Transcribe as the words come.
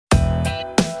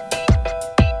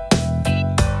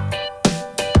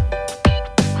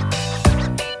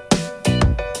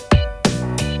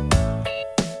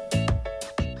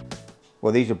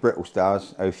Well, these are brittle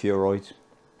stars, Ophiuroids.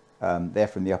 They're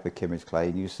from the upper Kimmeridge clay,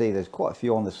 and you see there's quite a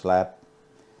few on the slab.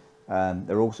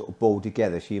 They're all sort of balled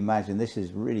together, so you imagine this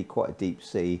is really quite a deep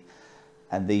sea,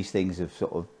 and these things have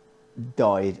sort of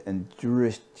died, and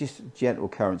just gentle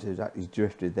currents have actually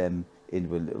drifted them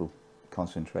into a little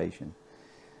concentration.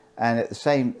 And at the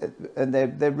same, and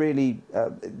they're really,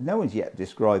 no one's yet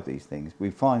described these things.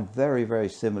 We find very, very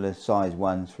similar size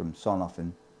ones from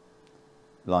Sony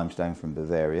limestone from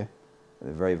Bavaria.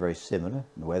 They're very, very similar.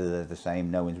 Whether they're the same,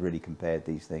 no one's really compared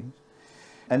these things.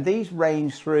 And these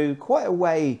range through quite a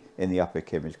way in the upper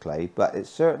Kimmeridge clay, but at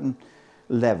certain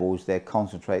levels they're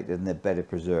concentrated and they're better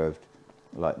preserved,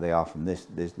 like they are from this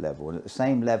level. And at the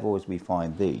same level as we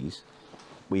find these,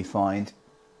 we find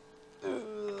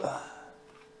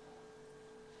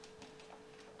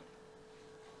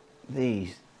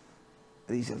these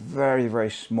are very,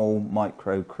 very small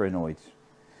micro crinoids.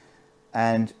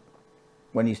 And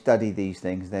when you study these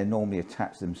things, they normally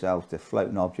attach themselves to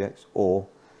floating objects, or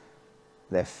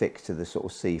they're fixed to the sort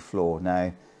of sea floor.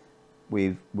 Now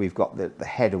we've got the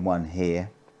head of one here,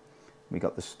 we've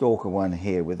got the stalk of one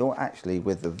here, with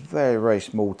the very, very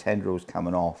small tendrils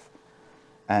coming off,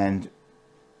 and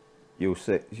you'll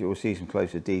see some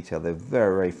closer detail. They're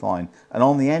very, very fine, and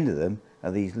on the end of them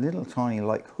are these little tiny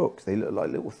like hooks. They look like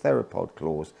little theropod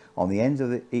claws on the ends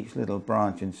of each little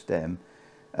branch and stem.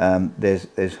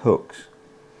 There's hooks,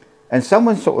 and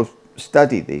someone sort of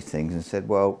studied these things and said,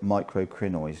 well, micro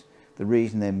crinoids, the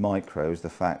reason they're micro is the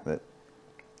fact that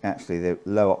actually the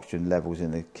low oxygen levels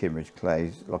in the Kimmeridge clay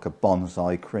is like a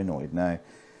bonsai crinoid. Now,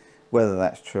 whether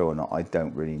that's true or not, I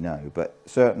don't really know, but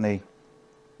certainly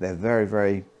they're very,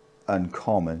 very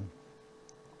uncommon.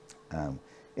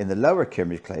 In the lower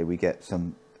Kimmeridge clay, we get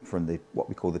some from what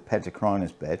we call the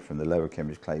pentacrinus bed from the lower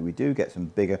Kimmeridge clay. We do get some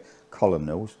bigger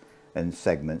columnals and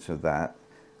segments of that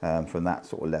from that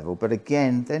sort of level, but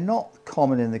again, they're not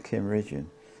common in the Kimmeridgian.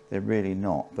 They're really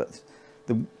not. But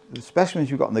the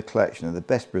specimens we've got in the collection are the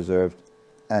best preserved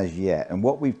as yet. And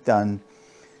what we've done,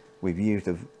 we've used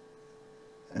an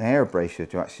airbrusher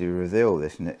to actually reveal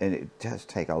this, and it does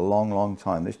take a long, long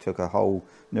time. This took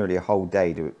nearly a whole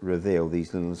day to reveal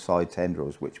these little side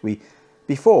tendrils, which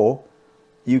before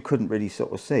you couldn't really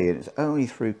sort of see. And it's only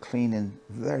through cleaning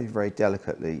very, very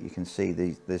delicately you can see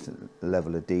this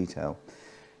level of detail.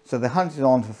 So the hunt is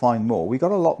on to find more. We got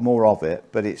a lot more of it,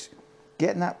 but it's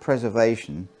getting that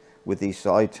preservation with these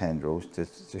side tendrils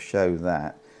to show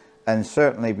that. And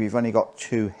certainly we've only got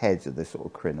two heads of the sort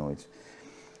of crinoids.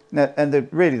 Now, and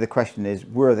really the question is,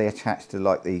 were they attached to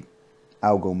like the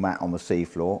algal mat on the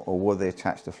seafloor, or were they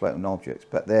attached to floating objects?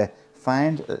 But they're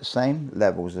found at the same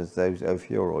levels as those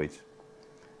Ophiuroids.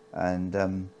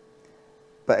 And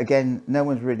but again, no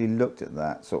one's really looked at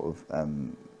that sort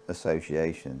of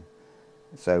association.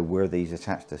 So were these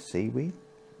attached to seaweed?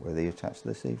 Were they attached to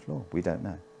the seafloor? We don't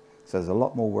know. So there's a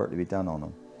lot more work to be done on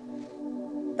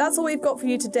them. That's all we've got for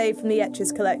you today from the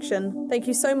Etches collection. Thank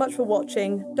you so much for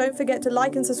watching. Don't forget to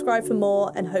like and subscribe for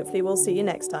more, and hopefully we'll see you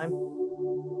next time.